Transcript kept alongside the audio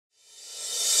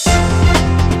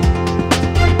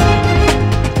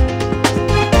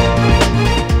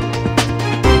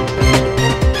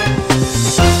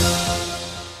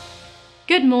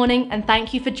morning and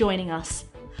thank you for joining us.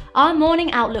 Our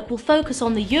morning outlook will focus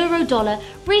on the euro-dollar,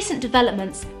 recent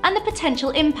developments and the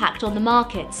potential impact on the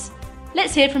markets.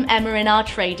 Let's hear from Emma in our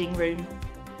trading room.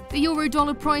 The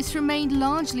euro-dollar price remained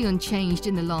largely unchanged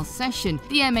in the last session.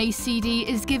 The MACD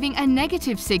is giving a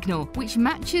negative signal, which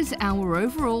matches our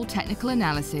overall technical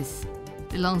analysis.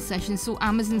 The last session saw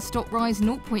Amazon stock rise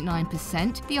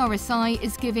 0.9%. The RSI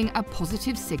is giving a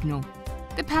positive signal.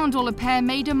 The pound-dollar pair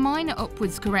made a minor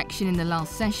upwards correction in the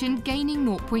last session, gaining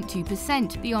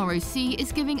 0.2%. The ROC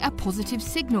is giving a positive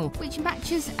signal, which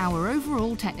matches our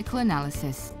overall technical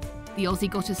analysis. The Aussie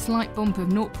got a slight bump of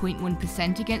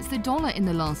 0.1% against the dollar in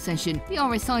the last session. The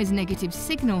RSI's negative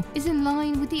signal is in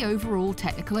line with the overall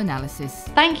technical analysis.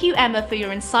 Thank you, Emma, for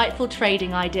your insightful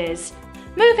trading ideas.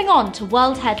 Moving on to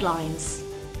world headlines.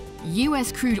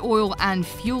 US crude oil and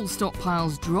fuel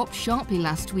stockpiles dropped sharply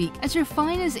last week as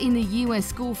refiners in the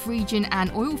US Gulf region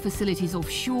and oil facilities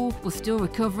offshore were still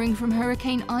recovering from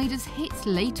Hurricane Ida's hit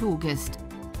late August.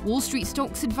 Wall Street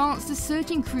stocks advanced as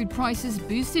surging crude prices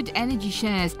boosted energy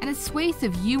shares, and a swathe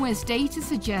of US data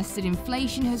suggests that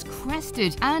inflation has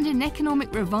crested and an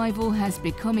economic revival has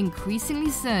become increasingly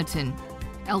certain.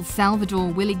 El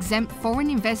Salvador will exempt foreign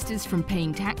investors from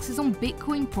paying taxes on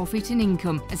Bitcoin profit and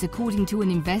income, as according to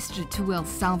an investor to El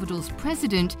Salvador's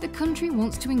president, the country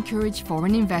wants to encourage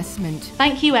foreign investment.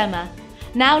 Thank you, Emma.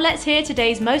 Now let's hear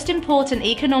today's most important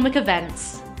economic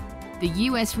events. The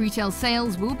US retail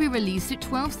sales will be released at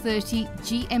 12:30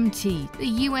 GMT, the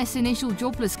US initial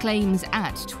jobless claims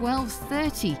at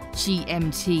 12:30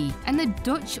 GMT, and the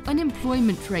Dutch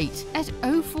unemployment rate at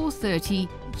 04:30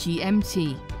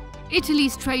 GMT.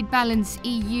 Italy's trade balance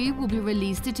EU will be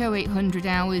released at 0800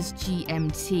 hours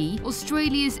GMT,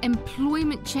 Australia's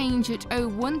employment change at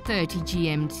 0130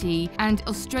 GMT, and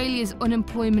Australia's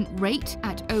unemployment rate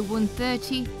at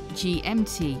 0130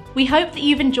 GMT. We hope that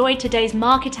you've enjoyed today's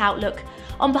market outlook.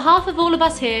 On behalf of all of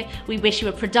us here, we wish you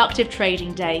a productive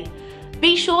trading day.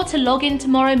 Be sure to log in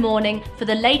tomorrow morning for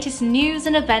the latest news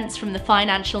and events from the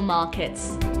financial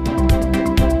markets.